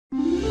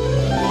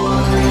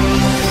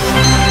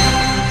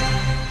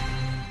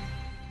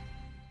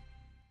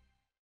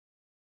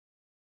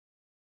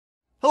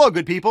Hello,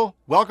 good people.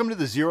 Welcome to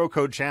the Zero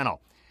Code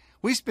channel.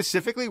 We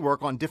specifically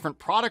work on different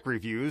product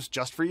reviews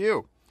just for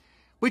you.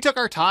 We took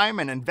our time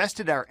and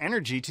invested our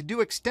energy to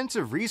do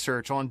extensive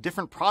research on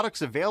different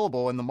products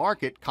available in the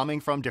market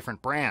coming from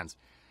different brands.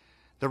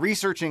 The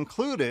research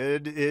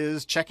included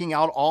is checking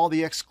out all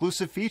the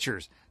exclusive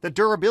features, the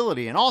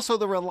durability, and also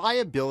the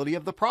reliability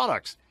of the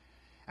products.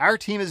 Our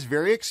team is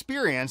very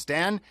experienced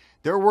and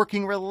they're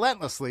working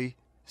relentlessly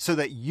so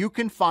that you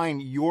can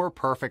find your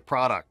perfect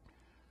product.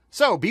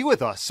 So be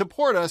with us,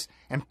 support us,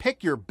 and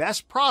pick your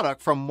best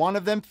product from one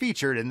of them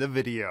featured in the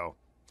video.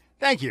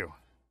 Thank you.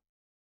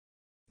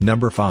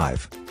 Number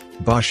 5.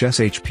 Bosch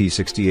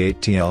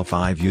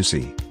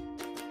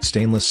SHP68TL5UC.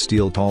 Stainless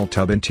steel tall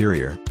tub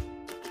interior.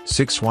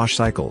 6 wash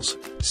cycles,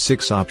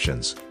 6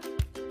 options.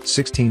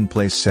 16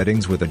 place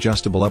settings with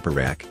adjustable upper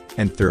rack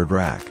and third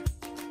rack.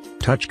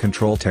 Touch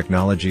control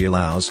technology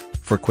allows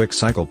for quick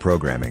cycle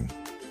programming.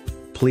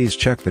 Please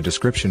check the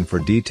description for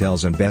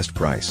details and best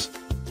price.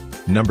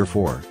 Number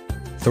 4.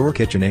 Thor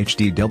Kitchen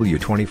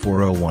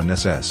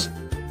BIDW1801SS.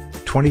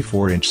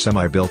 24-inch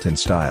semi-built-in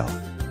style.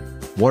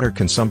 Water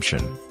consumption,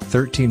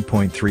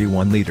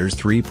 13.31 liters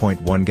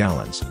 3.1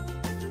 gallons.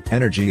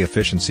 Energy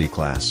efficiency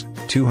class,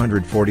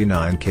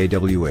 249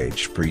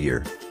 kWh per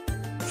year.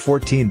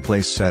 14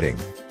 place setting.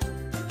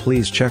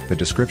 Please check the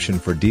description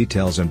for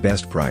details and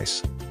best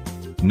price.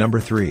 Number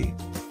 3.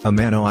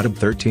 Amano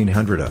ADB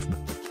 1300 UFB.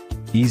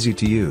 Easy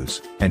to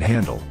use and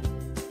handle.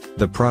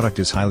 The product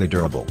is highly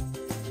durable.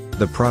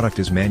 The product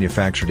is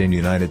manufactured in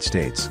United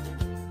States.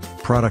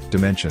 Product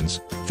dimensions,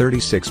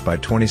 36 by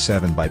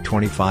 27 by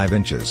 25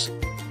 inches.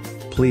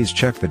 Please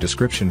check the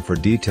description for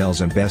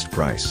details and best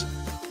price.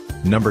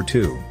 Number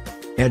 2.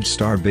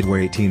 EdgeStar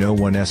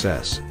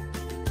BIDW1801SS.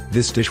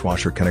 This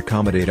dishwasher can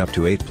accommodate up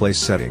to 8 place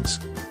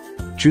settings.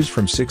 Choose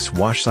from 6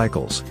 wash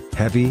cycles,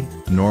 heavy,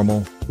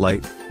 normal,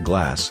 light,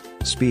 glass,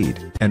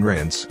 speed, and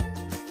rinse.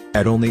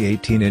 At only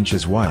 18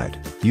 inches wide,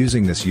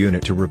 using this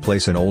unit to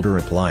replace an older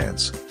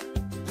appliance.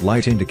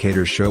 Light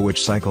indicators show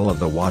which cycle of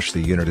the wash the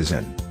unit is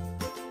in.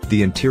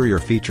 The interior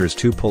features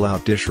 2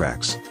 pull-out dish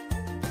racks.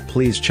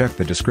 Please check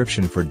the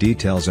description for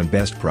details and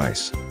best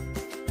price.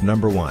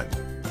 Number 1.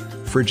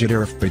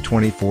 Frigidaire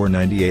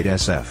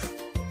FB2498SF.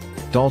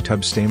 Doll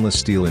tub stainless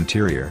steel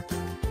interior.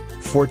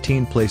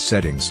 14 place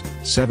settings,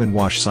 7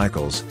 wash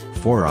cycles,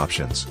 4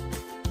 options.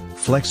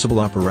 Flexible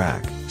upper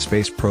rack,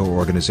 Space Pro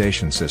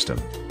organization system.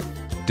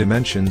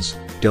 Dimensions,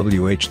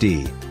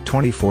 WHD,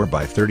 24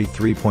 by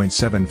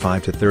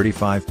 33.75 to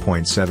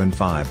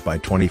 35.75 by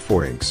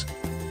 24 inches.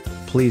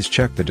 Please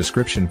check the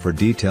description for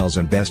details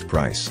and best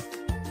price.